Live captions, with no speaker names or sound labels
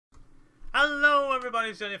Hello everybody,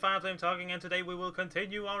 it's JohnnyFerno talking, and today we will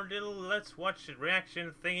continue our little Let's Watch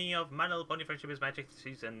reaction thingy of My Little Pony Friendship is Magic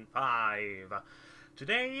Season 5.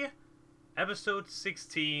 Today, episode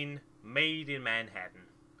 16, Made in Manhattan.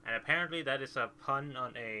 And apparently that is a pun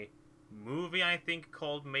on a movie, I think,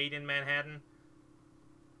 called Made in Manhattan.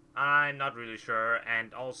 I'm not really sure,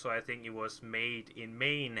 and also I think it was made in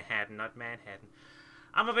Manhattan, not Manhattan.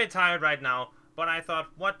 I'm a bit tired right now. But I thought,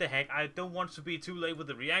 what the heck, I don't want to be too late with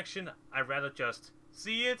the reaction. I'd rather just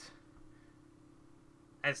see it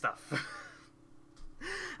and stuff.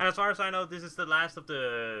 And as far as I know, this is the last of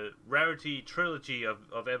the Rarity trilogy of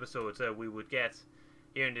episodes that we would get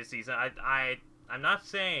here in this season. I'm not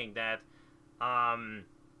saying that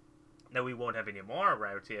that we won't have any more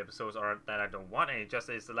Rarity episodes or that I don't want any. Just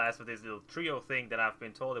it's the last of this little trio thing that I've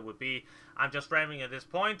been told it would be. I'm just rambling at this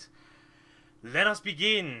point. Let us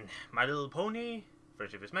begin! My Little Pony,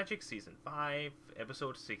 Friendship is Magic, Season 5,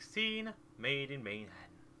 Episode 16, Made in Manhattan.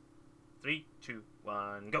 3, 2,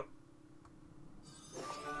 1, go!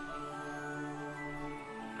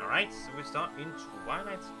 Alright, so we start in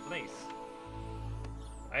Twilight's place.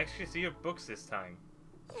 I actually see your books this time.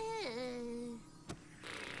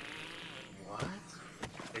 What?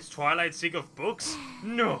 Is Twilight sick of books?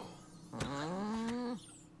 No!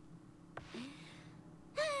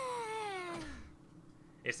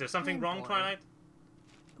 Is there something wrong, Twilight?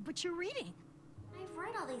 But you're reading. I've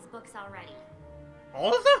read all these books already.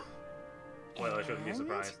 All of them? Well, I shouldn't be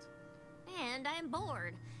surprised. And I'm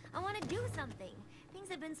bored. I want to do something. Things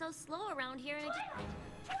have been so slow around here and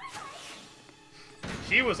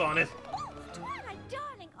She was on it. Oh, Twilight,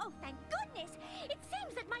 darling. Oh, thank goodness. It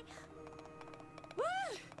seems that my...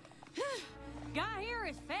 got here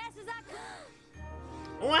as fast as I could.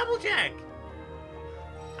 Oh, Applejack!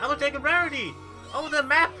 Applejack and Rarity! Oh, the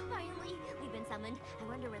map! Finally, we've been summoned. I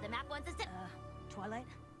wonder where the map wants us to... Twilight?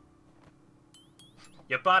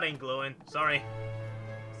 Your butt ain't glowing. Sorry.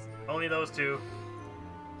 Only those two.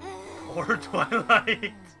 Or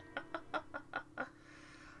Twilight.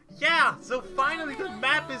 Yeah, so finally the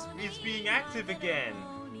map is being active again.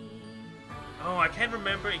 Oh, I can't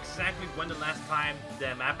remember exactly when the last time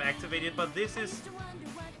the map activated, but this is...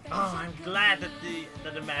 Oh, I'm glad that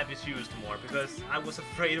the map is used more, because I was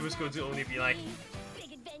afraid it was going to only be like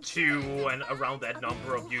 2 and around that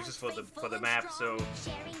number of uses for the map. So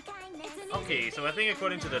okay, so I think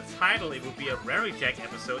according to the title, it will be a Rarity Jack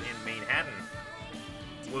episode in Manhattan.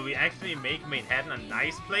 Will we actually make Manhattan a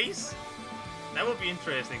nice place? That would be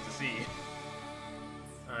interesting to see.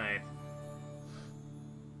 All right,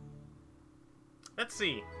 let's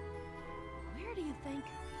see. Where do you think?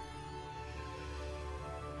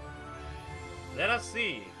 Let us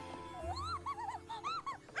see. Oh,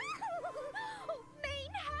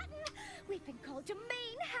 Manhattan! We've been called to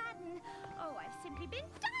Manhattan. Oh, I've simply been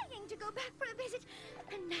dying to go back for a visit.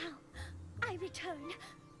 And now, I return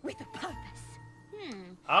with a purpose.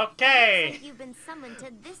 Okay. Looks like you've been summoned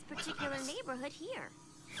to this particular neighborhood here.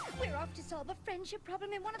 We're off to solve a friendship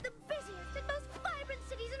problem in one of the busiest and most vibrant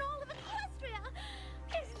cities in all of Equestria.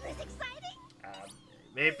 Isn't this exciting?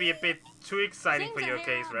 Maybe a bit too exciting for your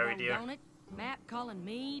case, Rarity dear. Map calling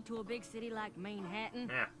me to a big city like Manhattan.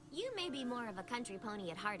 Yeah. You may be more of a country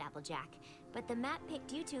pony at heart, Applejack, but the map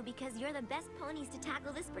picked you two because you're the best ponies to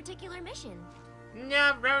tackle this particular mission.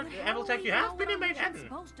 Yeah, Applejack, you have been in Manhattan.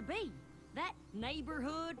 Supposed to be. That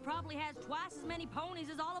neighborhood probably has twice as many ponies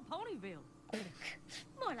as all of Ponyville.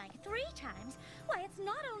 More like 3 times. Why, it's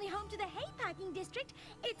not only home to the hay-packing district,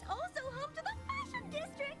 it's also home to the fashion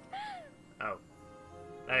district. Oh,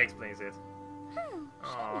 that explains it.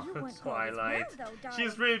 Oh, Twilight. She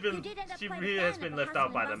really has been left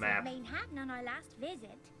out by the map. Manhattan on our last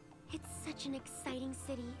visit. It's such an exciting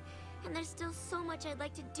city, and there's still so much I'd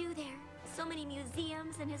like to do there. So many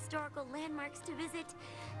museums and historical landmarks to visit,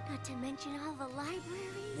 not to mention all the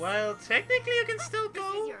libraries. Well, technically you can still This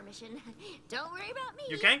go. is your mission. Don't worry about me.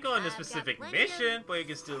 You can't go on a I've specific got plenty mission, but you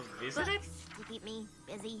can still visit it. books to keep me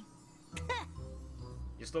busy.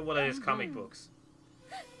 You still one of his comic books.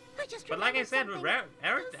 But like I remembered said,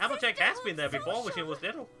 something. Applejack has been there before when she was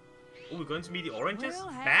little. Oh, we're going to meet the oranges? We'll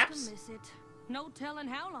have Babs? to miss it. No telling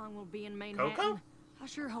how long we'll be in Manhattan. Coco? I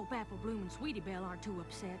sure hope Apple Bloom and Sweetie Belle aren't too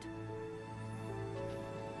upset.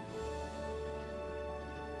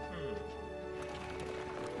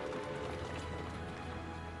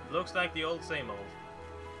 Looks like the old same old.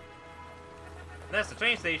 That's the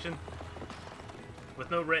train station.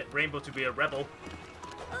 With no rainbow to be a rebel.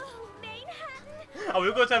 Oh, Manhattan! Oh,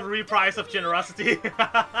 we're going to have a reprise of Generosity.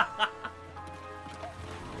 Darling,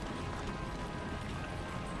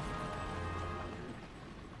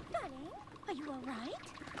 are you all right?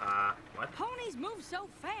 What? Ponies move so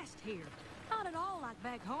fast here. Not at all like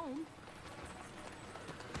back home.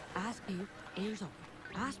 Eyes peeled, ears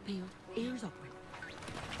open. Eyes peeled, ears open.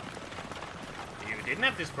 You didn't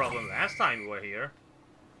have this problem last time you were here.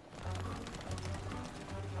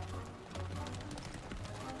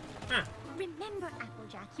 Huh. Remember,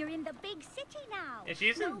 Applejack, you're in the big city now. Yeah, she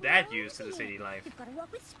isn't No that more used to the here. city life. You've got to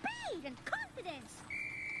walk with speed and confidence.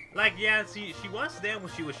 Like, yeah, she was there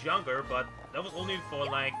when she was younger, but that was only for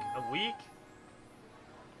like a week.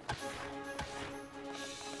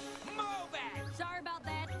 Move it! Sorry about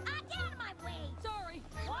that. Get out of my way. Sorry.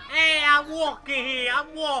 Hey, I'm walking here!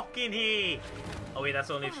 I'm walking here! Oh wait, that's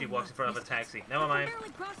only if she walks in front of a taxi. Never I mind. can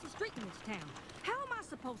barely cross the street in this town. How am I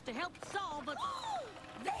supposed to help solve a...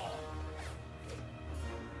 There.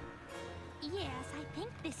 Yes, I think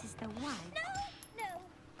this is the one. No.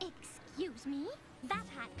 Excuse me? That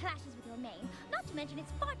hat clashes with your mane. Not to mention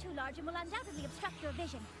it's far too large and will undoubtedly obstruct your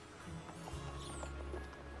vision.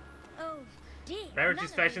 Oh, dear. Rarity's none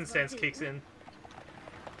of fashion these will sense do. kicks in.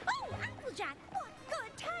 Oh, Applejack, what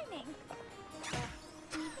good timing.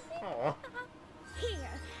 Aw. Here,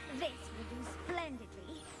 this will do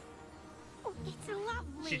splendidly. Oh, it's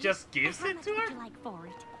lovely. She just gives How it much to would her? you like for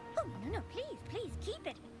it? Oh, no, please keep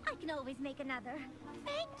it. I can always make another.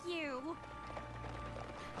 Thank you.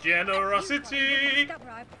 Generosity! Discover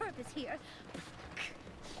our purpose here.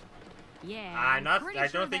 Yeah, I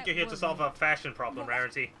don't think you're here to solve a fashion problem, What?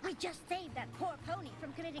 Rarity. We just saved that poor pony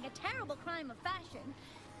from committing a terrible crime of fashion.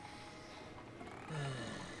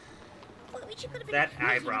 Well, she could have been That a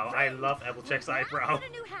really eyebrow. good I friend. love Applejack's Well, eyebrow. got a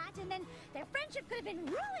new hat, and then their friendship could have been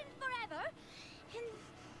ruined forever.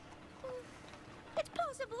 And it's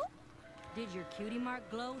possible. Did your cutie mark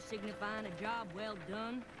glow signifying a job well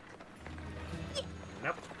done?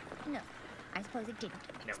 Nope. No, I suppose it didn't.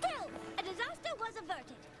 No. Still, a disaster was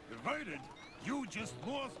averted. Diverted? You just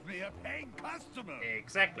lost me a paying customer.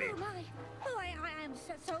 Exactly. Oh my! Oh, I am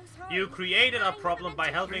so sorry. You created a I problem never by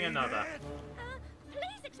meant to- helping another.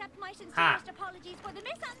 Please accept my sincerest Ha. apologies for the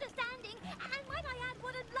misunderstanding. And might I add,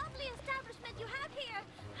 what a lovely establishment you have here.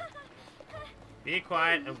 Be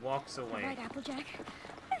quiet and walks away. Right, Applejack.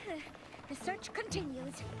 The search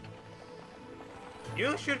continues.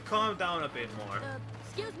 You should calm down a bit more.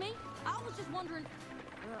 Excuse me? I was just wondering,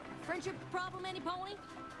 friendship problem, any pony?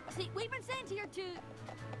 See, we've been sent here to...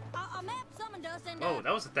 a map summoned us and... Oh,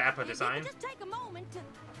 that was a dapper if you design. could just take a moment to...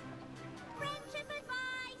 Friendship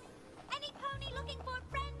advice! Any pony looking for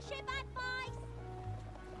friendship advice?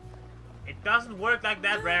 It doesn't work like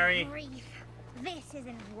that, Rary. Good grief. This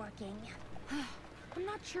isn't working. I'm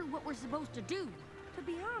not sure what we're supposed to do. To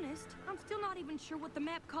be honest, I'm still not even sure what the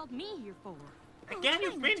map called me here for. Again, Try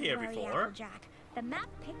you've not been to here worry, before. Applejack. The map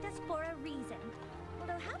picked us for a reason.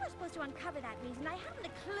 Although how am I supposed to uncover that reason? I haven't a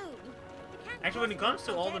clue. You can't Actually, when it comes to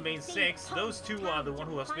possibly all the forget main the six, same those two are the one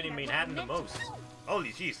who are find spinning out what Manhattan the we're meant most. to do. Holy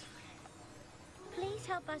jeez. Please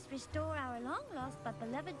help us restore our long-lost but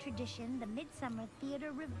beloved tradition, the Midsummer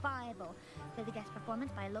Theater Revival. With a guest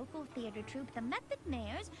performance by local theater troupe, the Method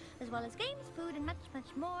Mayors, as well as games, food, and much,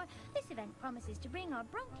 much more. This event promises to bring our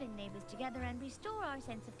Brooklyn neighbors together and restore our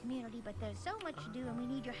sense of community, but there's so much to do and we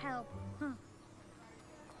need your help. Huh.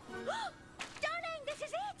 Darling, this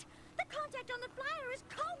is it! The contact on the flyer is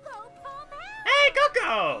Coco Palmer! Hey,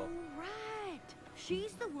 Coco! Right.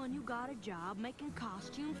 She's the one who got a job making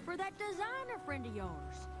costumes for that designer friend of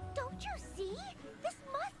yours. Don't you see? This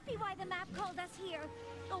must be why the map called us here.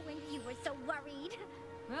 Oh, and you were so worried.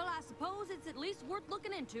 Well, I suppose it's at least worth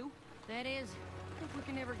looking into. That is, if we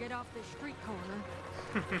can ever get off this street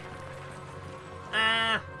corner.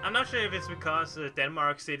 I'm not sure if it's because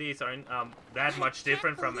Denmark cities aren't that much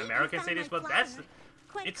different from American cities, but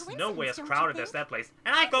it's no way as crowded as that place.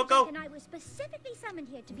 And hi, Coco! And I was specifically summoned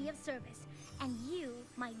here to be of service. And you,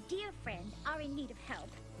 my dear friend, are in need of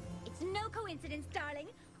help. It's no coincidence, darling.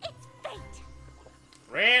 It's fate.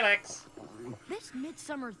 Relax. This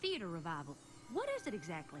Midsummer Theater Revival, what is it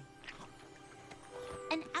exactly?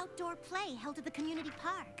 An outdoor play held at the community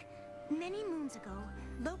park. Many moons ago,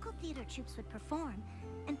 local theater troupes would perform,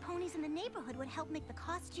 and ponies in the neighborhood would help make the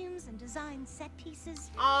costumes and design set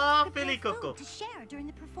pieces. Aw, prepare Billy Coco. food to share during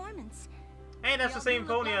the performance. Hey, that's the Y'all same do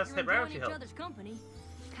look pony like as you're enjoying Rarity each helped. other's company.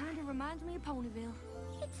 Kinda reminds me of Ponyville.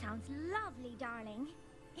 It sounds lovely, darling.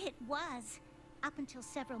 It was, up until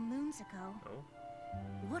several moons ago. Oh.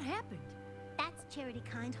 What happened? That's Charity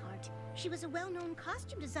Kindheart. She was a well-known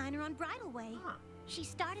costume designer on Bridleway. Huh. She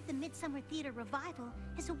started the Midsummer Theater Revival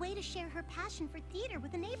as a way to share her passion for theater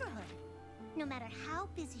with the neighborhood. No matter how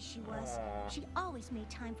busy she was, Aw. she always made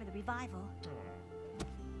time for the revival.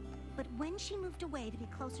 But when she moved away to be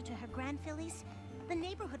closer to her grandfillies, the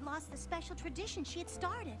neighborhood lost the special tradition she had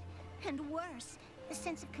started. And worse, the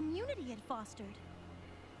sense of community it fostered.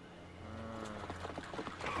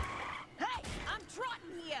 Hey, I'm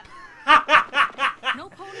trotting here. No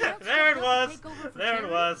pony helps There it don't was. take over for There it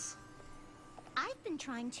charity? was. I've been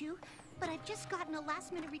trying to, but I've just gotten a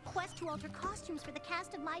last-minute request to alter costumes for the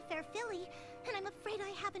cast of My Fair Philly, and I'm afraid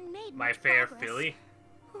I haven't made My much Fair progress. Philly.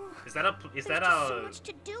 Ooh, Is that a there's just so much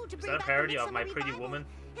to do to bring that a back parody the of My Midsummer Pretty Revival, Woman?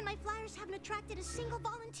 and my flyers haven't attracted a single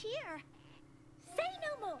volunteer. Say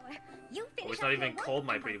no more. You finish it's not up even your work, called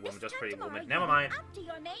My and by Pretty Woman, this just time Pretty tomorrow, Woman. you Never will be mind. Up to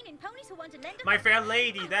your mane in ponies who want to lend a My Fair hand.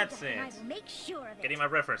 Lady, I'll that's get it, and it. I will make sure of it. Getting my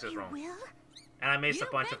references You wrong. will? And I missed a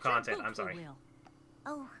You bunch of bet your content. boots I'm sorry. we will.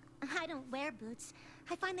 Oh, I don't wear boots.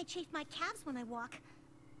 I find they chafe my calves when I walk.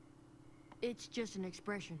 It's just an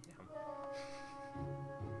expression.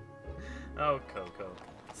 Oh, Coco.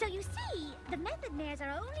 So you see, the method mares are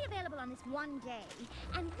only available on this one day,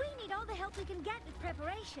 and we need all the help we can get with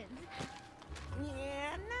preparations.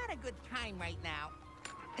 Yeah, not a good time right now.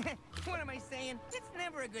 What am I saying? It's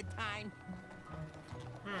never a good time.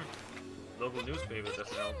 Local newspaper doesn't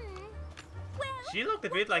help. Well, She looked a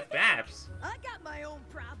bit like Babs. I got my own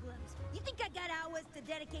problems. You think I got hours to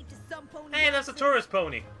dedicate to some pony? Hey, that's a tourist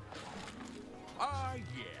pony. Ah,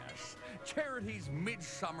 yes. Charity's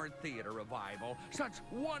Midsummer Theater Revival. Such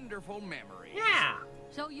wonderful memories. Yeah.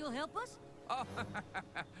 So you'll help us? Oh,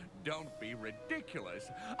 don't be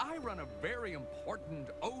ridiculous. I run a very important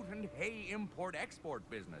oat and hay import-export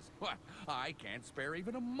business. What? I can't spare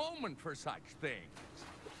even a moment for such things.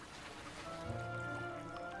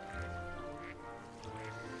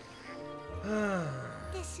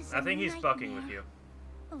 This is I think a he's fucking with nightmare. you.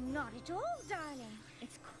 oh, not at all, darling.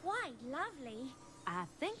 It's quite lovely. I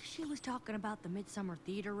think she was talking about the Midsummer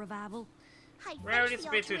Theater Revival. I Rarity's finished a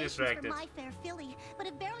the bit too alterations distracted. for My Fair Philly, but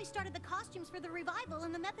have barely started the costumes for the revival,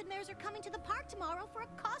 and the method mares are coming to the park tomorrow for a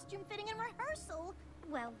costume fitting and rehearsal.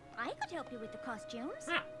 Well, I could help you with the costumes.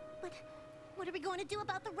 Yeah. But what are we going to do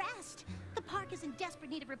about the rest? The park is in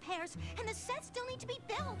desperate need of repairs, and the sets still need to be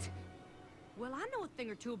built. Well, I know a thing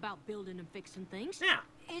or two about building and fixing things. Yeah.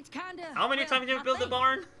 It's kinda... How many times have you built the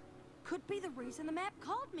barn? Could be the reason the map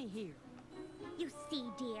called me here. You see,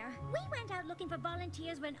 dear, we went out looking for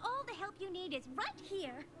volunteers when all the help you need is right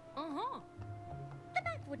here. Uh-huh. The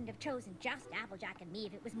map wouldn't have chosen just Applejack and me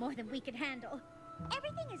if it was more than we could handle.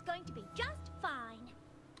 Everything is going to be just fine.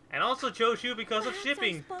 And also chose you because of Perhaps I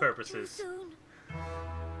shipping spoke purposes. Too soon.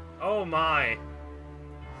 Oh my.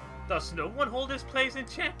 Does no one hold this place in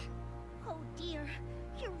check? Oh dear,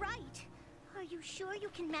 you're right. Are you sure you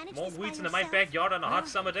can manage More this by weeds in my yourself? backyard on a hot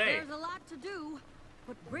summer day. There's a lot to do,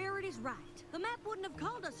 but Rarity's right. The map wouldn't have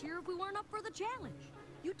called us here if we weren't up for the challenge.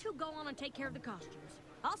 You two go on and take care of the costumes.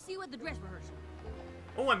 I'll see you at the dress rehearsal.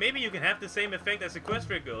 Oh, and maybe you can have the same effect as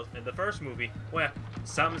Equestria Girls in the first movie, where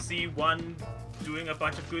some see one doing a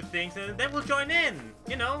bunch of good things and then we'll join in,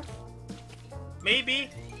 you know? Maybe.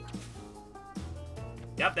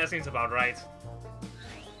 Yep, that seems about right.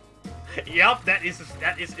 Yep, that is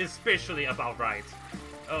especially about right.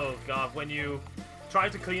 Oh god, when you try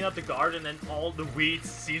to clean up the garden and all the weeds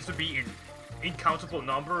seems to be in incountable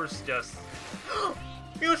numbers, just...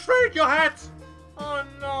 You sprayed your hat! Oh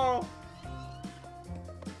no!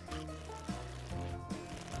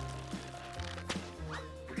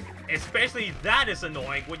 Especially that is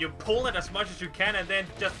annoying when you pull it as much as you can and then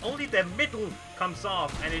just only the middle comes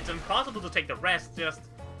off and it's impossible to take the rest, just...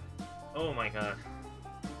 Oh my god.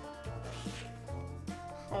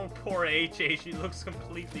 Oh, poor HA, she looks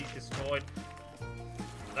completely destroyed.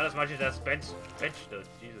 Not as much as that bench does,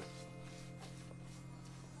 Jesus.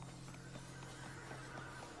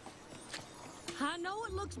 I know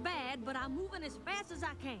it looks bad, but I'm moving as fast as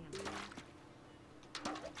I can.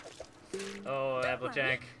 Oh, Don't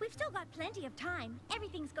Applejack. worry, we've still got plenty of time.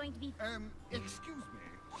 Everything's going to be... Excuse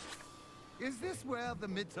me. Is this where the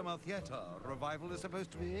Midsummer Theater Revival is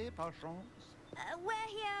supposed to be, par chance? we're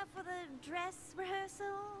here for the dress rehearsal.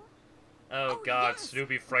 Oh god, yes.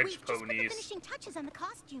 Snoopy French We've just put the ponies. finishing touches on the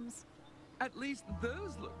costumes. At least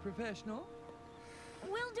those look professional.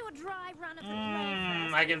 We'll do a dry run of the play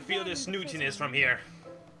first, I can and feel the then snootiness fitting. from here.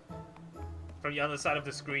 From the other side of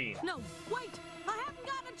the screen. No, wait! I haven't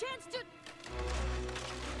gotten a chance to...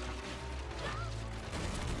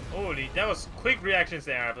 Holy, that was quick reactions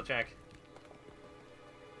there, Applejack.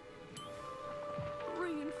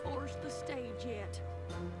 reinforce the stage yet.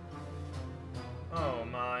 Oh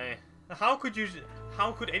my. How could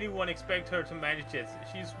anyone expect her to manage it?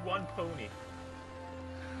 She's one pony.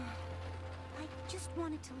 I just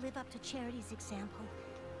wanted to live up to Charity's example.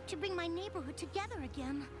 To bring my neighborhood together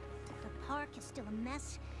again. The park is still a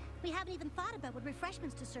mess. We haven't even thought about what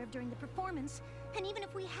refreshments to serve during the performance. And even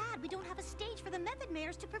if we had, we don't have a stage for the method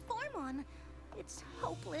mares to perform on. It's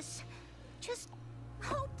hopeless. Just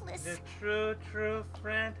hopeless. The true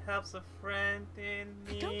friend helps a friend in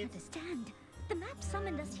I don't need. understand. The map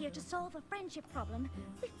summoned us here to solve a friendship problem.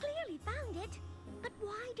 We've clearly found it. But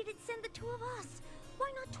why did it send the two of us?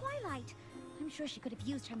 Why not Twilight? I'm sure she could have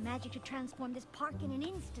used her magic to transform this park in an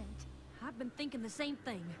instant. I've been thinking the same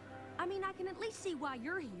thing. I mean, I can at least see why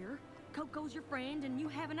you're here. Coco's your friend, and you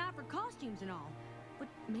have an eye for costumes and all. But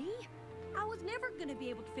me? I was never gonna be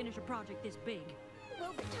able to finish a project this big.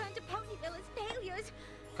 We'll return to Ponyville as failures.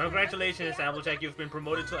 Congratulations, Applejack. You've been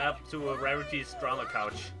promoted to a Rarity's drama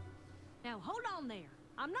couch. Now, hold on there.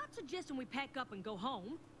 I'm not suggesting we pack up and go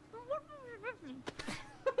home.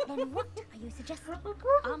 Then what are you suggesting?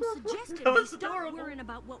 I'm suggesting That we was stop adorable. worrying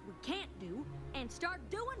about what we can't do and start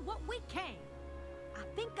doing what we can. I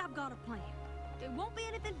think I've got a plan. It won't be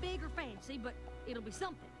anything big or fancy, but it'll be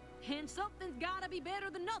something. And something's gotta be better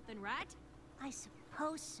than nothing, right? I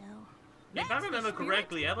suppose so. If I That's the remember spirit.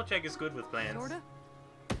 correctly, Applejack is good with plans. Sorta.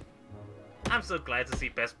 I'm so glad to see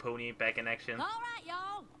Best Pony back in action. All right,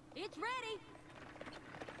 y'all. It's ready.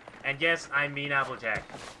 And yes, I mean Applejack.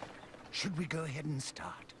 Should we go ahead and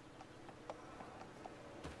start?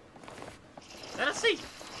 Let us see.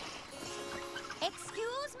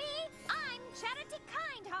 Excuse me? I'm Charity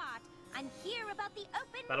Kindheart. I'm here about the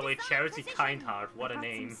open By the way, design Charity position. Kindheart, what I a brought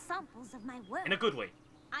name. Some samples of my work. In a good way.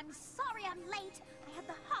 I'm sorry I'm late. I had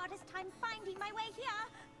the hardest time finding my way here.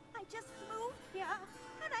 I just moved here,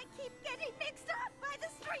 and I keep getting mixed up by the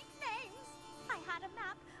street names. I had a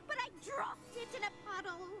map, but I dropped it in a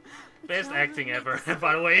puddle. Best Which acting only ever, makes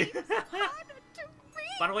by the way. things harder to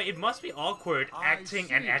read. By the way, it must be awkward I acting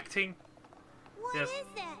and see. acting. What Yes. is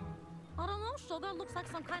that? I don't know, so that looks like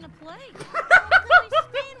some kind of play.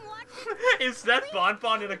 Is that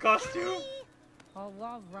Bonbon in a costume? Oh,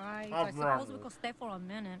 all right. All I suppose right. we could stay for a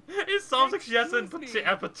minute. It sounds like she has a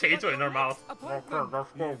potato in her But mouth. All right,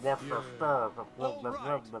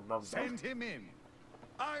 send him in.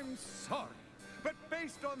 I'm sorry, but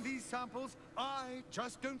based on these samples, I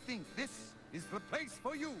just don't think this is the place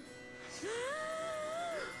for you.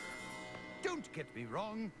 Don't get me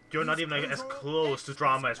wrong. You're not these even as clothes are close to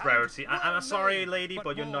drama as excellent Rarity. and I'm sorry, well-made, lady,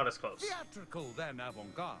 but you're more not as close. Theatrical than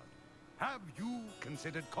avant-garde. Have you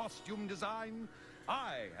considered costume design?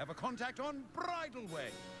 I have a contact on Bridal Way.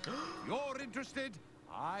 You're interested?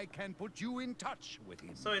 I can put you in touch with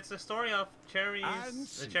him. So it's the story of And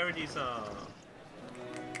Charity's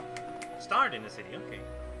start in the city. Okay.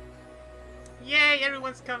 Yay!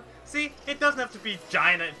 Everyone's come. See, it doesn't have to be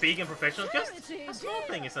giant, big, and professional. Just a small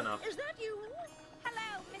thing is enough. Is that you?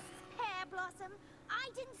 Hello, Mrs. Pear Blossom. I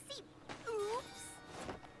didn't see. Oops.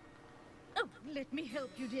 Oh, let me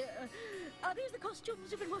help you, dear. Are these the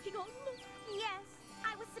costumes you've been working on? Yes,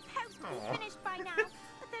 I was supposed to Aw. be finished by now,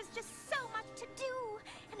 but there's just so much to do,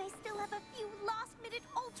 and I still have a few last-minute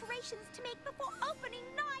alterations to make before opening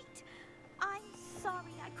night. I'm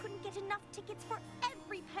sorry I couldn't get enough tickets for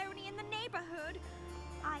every pony in the neighborhood.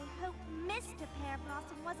 I hope Mr. Pear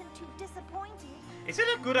Blossom wasn't too disappointed. Is it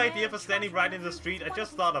a good idea for standing right in the street? I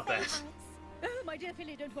just thought of that. Oh, my dear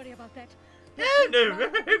Philly, don't worry about that. No.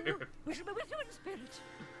 We shall be with you in spirit.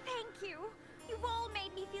 Thank you. You've all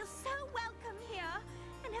made me feel so welcome here,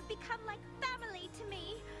 and have become like family to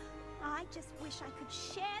me. I just wish I could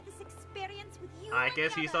share this experience with you. I and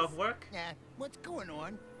guess the he's others. off work. What's going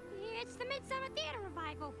on? It's the Midsummer Theater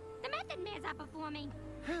Revival. The Method Man's are performing.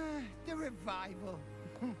 The revival.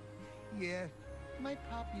 Yeah, my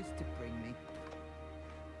pop used to bring me.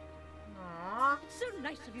 Aww. It's so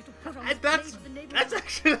nice of you to put on And display that's for the neighborhood. that's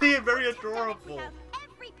actually very Wouldn't have done it adorable. without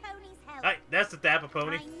every pony's help. Hey, that's the Dapper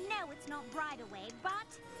Pony. I know it's not Bridal Way, but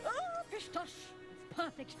Oh, pistoche. It's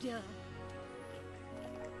perfect, dear.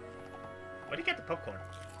 Where'd you get the popcorn?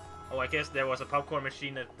 Oh, I guess there was a popcorn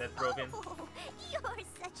machine that drove in. Oh, you're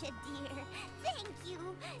such a dear. Thank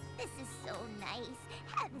you. This is so nice.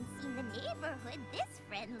 Haven't seen the neighborhood this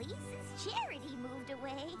friendly since Charity moved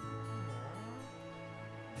away.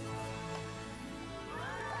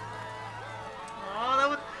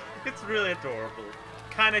 Oh, it's really adorable.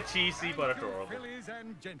 Kind of cheesy, but Thank you, adorable. Fillies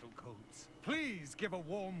and gentlecoats. Please give a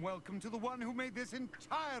warm welcome to the one who made this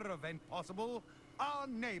entire event possible, our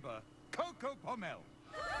neighbor, Coco Pommel.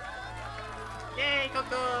 Yay,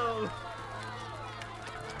 Coco!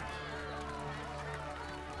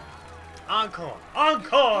 Encore!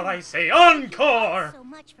 Encore, I say! Encore! So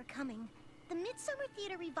much for coming. The Midsummer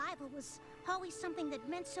Theater Revival was always something that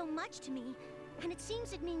meant so much to me, and it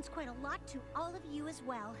seems it means quite a lot to all of you as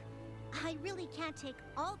well. I really can't take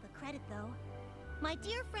all the credit, though. My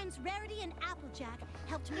dear friends Rarity and Applejack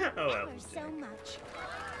helped me Oh, ever so Applejack. much.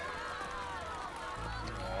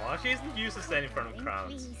 Aw, she isn't used to standing in front of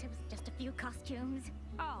crowds. Please, it was just a few costumes.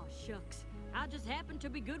 Oh, shucks. I just happened to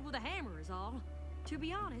be good with a hammer is all. To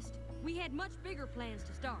be honest, we had much bigger plans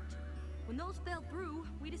to start. When those fell through,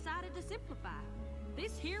 we decided to simplify.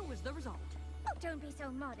 This here was the result. Oh, don't be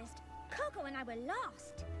so modest. Coco and I were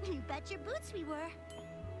lost. You bet your boots we were.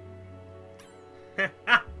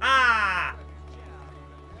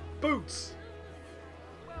 Boots!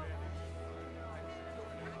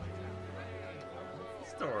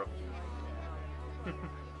 Store.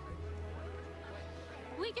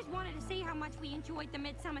 We just wanted to see how much we enjoyed the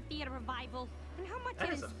Midsummer Theater Revival and how much That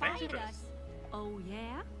it is a fancy inspired dress. us. Oh,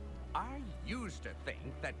 yeah? I used to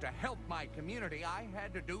think that to help my community, I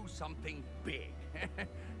had to do something big.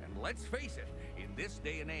 And let's face it, in this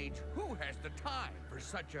day and age, who has the time for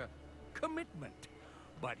such a commitment?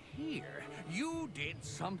 But here, you did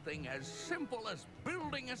something as simple as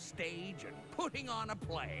building a stage and putting on a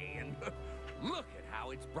play, and look at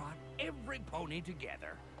how it's brought every pony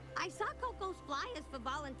together. I saw Coco's flyers for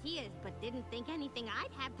volunteers, but didn't think anything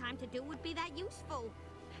I'd have time to do would be that useful.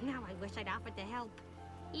 Now I wish I'd offered to help.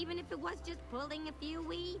 Even if it was just pulling a few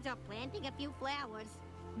weeds or planting a few flowers.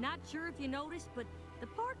 Not sure if you noticed, but the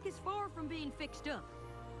park is far from being fixed up.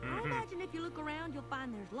 I imagine if you look around, you'll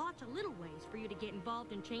find there's lots of little ways for you to get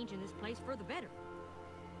involved in changing this place for the better.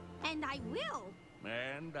 And I will.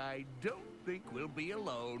 And I don't think we'll be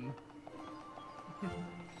alone.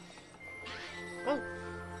 Oh,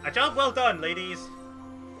 a job well done, ladies.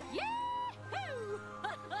 Yahoo!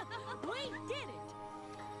 We did it!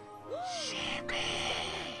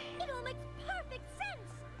 It all makes perfect sense.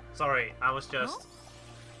 Sorry, I was just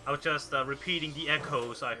repeating the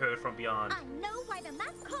echoes I heard from beyond. I know why the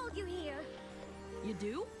map called you here. You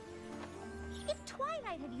do? If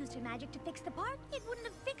Twilight had used her magic to fix the park, it wouldn't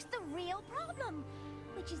have fixed the real problem.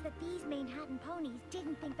 Which is that these Manhattan ponies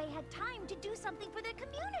didn't think they had time to do something for their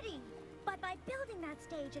community. But by building that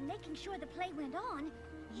stage and making sure the play went on,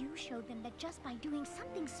 you showed them that just by doing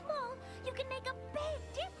something small, you can make a big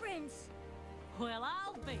difference. Well,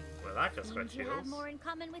 I'll be. Well, that just got Seems you have chills. more in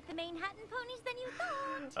common with the Manhattan ponies than you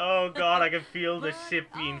thought. Oh god, I can feel the But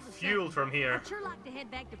ship being all the fueled same, from here. I'd sure like to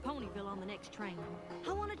head back to Ponyville on the next train.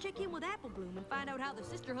 I want to check in with Apple Bloom and find out how the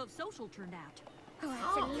Sisterhood social turned out. Oh,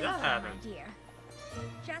 absolutely, that my happened. dear.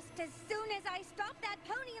 Just as soon as I stopped that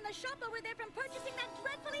pony in the shop over there from purchasing that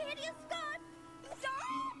dreadfully hideous scarf. Stop!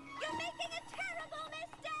 You're making a terrible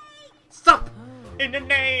mistake! Stop! In the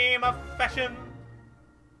name of fashion!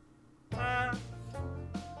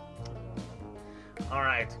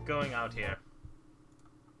 Alright, going out here.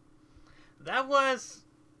 That was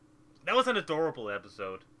an adorable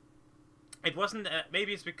episode. It wasn't,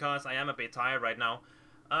 maybe it's because I am a bit tired right now,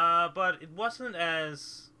 but it wasn't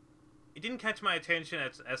as... It didn't catch my attention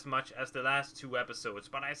as much as the last two episodes,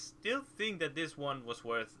 but I still think that this one was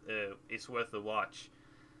worth the watch.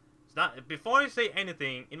 It's not, before I say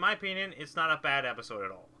anything, in my opinion, it's not a bad episode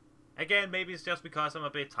at all. Again, maybe it's just because I'm a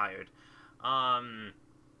bit tired. But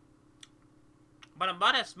I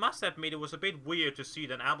must admit, it was a bit weird to see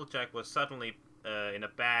that Applejack was suddenly in a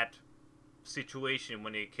bad situation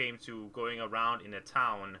when it came to going around in a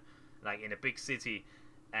town, like in a big city,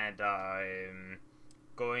 and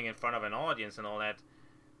going in front of an audience and all that.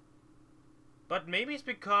 But maybe it's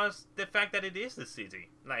because the fact that it is the city.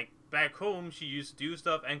 Like, back home, she used to do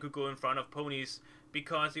stuff and could go in front of ponies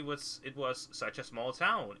because it was such a small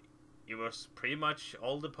town. It was pretty much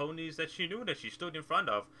all the ponies that she knew that she stood in front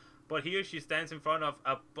of. But here she stands in front of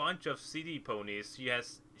a bunch of city ponies she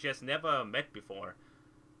has never met before.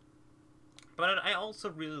 But I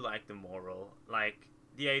also really like the moral. Like,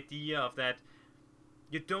 the idea of that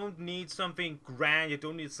you don't need something grand, you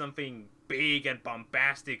don't need something big and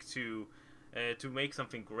bombastic to make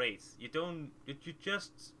something great. You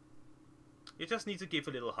just need to give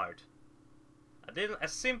a little heart. A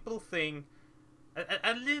simple thing,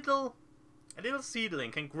 a little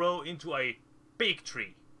seedling can grow into a big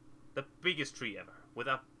tree, the biggest tree ever, with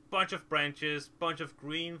a bunch of branches, bunch of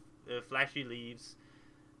green flashy leaves,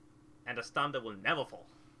 and a stump that will never fall.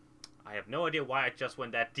 I have no idea why I just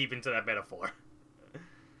went that deep into that metaphor.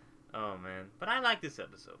 Oh man, but I like this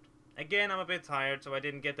episode. Again, I'm a bit tired, so I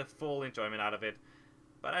didn't get the full enjoyment out of it,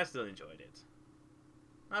 but I still enjoyed it.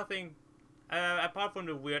 Nothing, apart from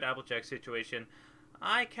the weird Applejack situation,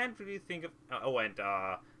 I can't really think of...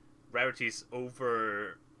 Rarity's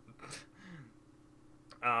over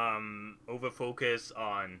focus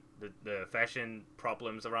on the fashion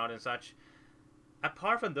problems around and such.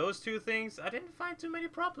 Apart from those two things, I didn't find too many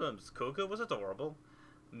problems. Coco was adorable.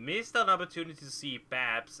 Missed an opportunity to see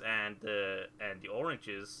Babs and the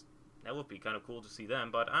Oranges. That would be kind of cool to see them,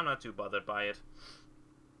 but I'm not too bothered by it.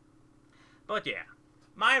 But yeah,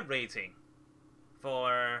 my rating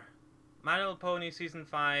for My Little Pony Season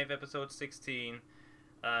 5, Episode 16,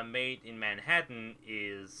 Made in Manhattan,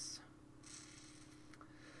 is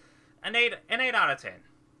an 8 out of 10.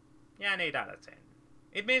 Yeah, an 8 out of 10.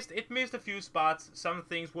 It missed a few spots. Some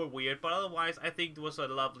things were weird, but otherwise, I think it was a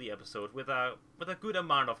lovely episode with a good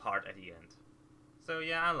amount of heart at the end. So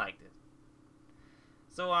yeah, I liked it.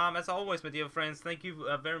 So as always, my dear friends, thank you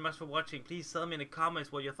very much for watching. Please tell me in the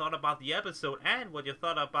comments what you thought about the episode and what you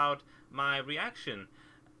thought about my reaction.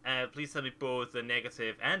 Please tell me both the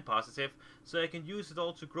negative and positive, so I can use it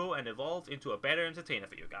all to grow and evolve into a better entertainer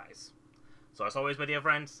for you guys. So as always, my dear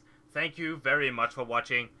friends, thank you very much for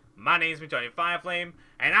watching. My name is JohnnyFerno,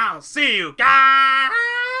 and I'll see you guys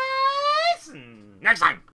next time!